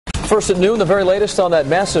First at noon, the very latest on that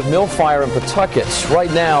massive mill fire in Pawtucket. Right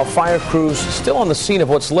now, fire crews still on the scene of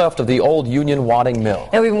what's left of the old Old Wadding Mill.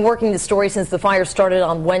 And we've been working the story since the fire started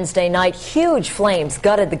on Wednesday night. Huge flames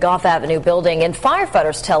gutted the Goff Avenue building, and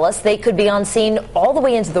firefighters tell us they could be on scene all the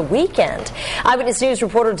way into the weekend. Eyewitness News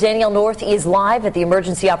reporter Danielle North is live at the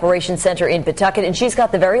Emergency Operations Center in Pawtucket, and she's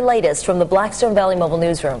got the very latest from the Blackstone Valley Mobile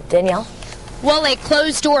Newsroom. Danielle? Well, a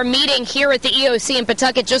closed-door meeting here at the EOC in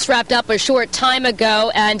Pawtucket just wrapped up a short time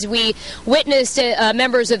ago, and we witnessed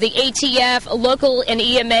members of the ATF, local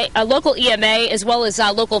EMA, as well as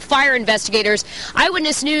local fire investigators.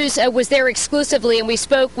 Eyewitness News was there exclusively, and we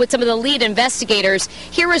spoke with some of the lead investigators.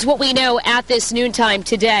 Here is what we know at this noontime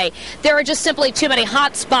today. There are just simply too many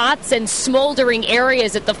hot spots and smoldering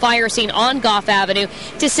areas at the fire scene on Goff Avenue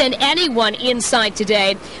to send anyone inside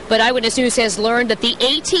today. But Eyewitness News has learned that the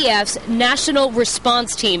ATF's National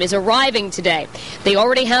Response Team is arriving today. They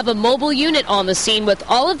already have a mobile unit on the scene with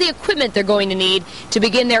all of the equipment they're going to need to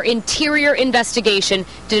begin their interior investigation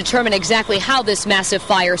to determine exactly how this massive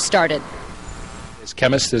fire started. There's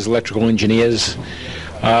chemists, there's electrical engineers,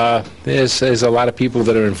 there's a lot of people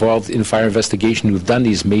that are involved in fire investigation who've done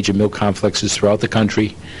these major mill complexes throughout the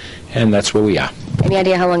country, and that's where we are. Any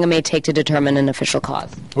idea how long it may take to determine an official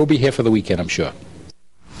cause? We'll be here for the weekend, I'm sure.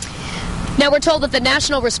 Now, we're told that the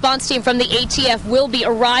National Response Team from the ATF will be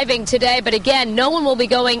arriving today, but again, no one will be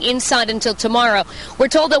going inside until tomorrow. We're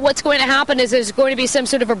told that what's going to happen is there's going to be some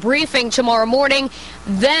sort of a briefing tomorrow morning.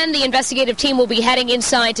 Then the investigative team will be heading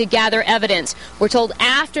inside to gather evidence. We're told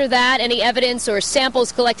after that, any evidence or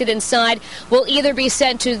samples collected inside will either be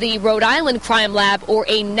sent to the Rhode Island Crime Lab or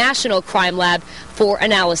a national crime lab for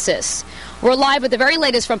analysis. We're live with the very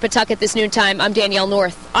latest from Pawtucket this noontime. I'm Danielle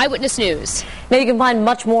North, Eyewitness News. Now, you can find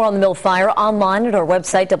much more on the mill fire online at our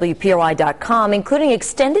website, WPRI.com, including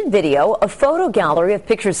extended video, a photo gallery of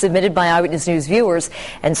pictures submitted by Eyewitness News viewers,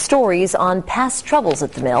 and stories on past troubles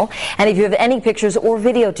at the mill. And if you have any pictures or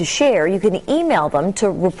video to share, you can email them to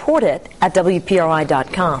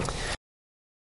reportit@WPRI.com.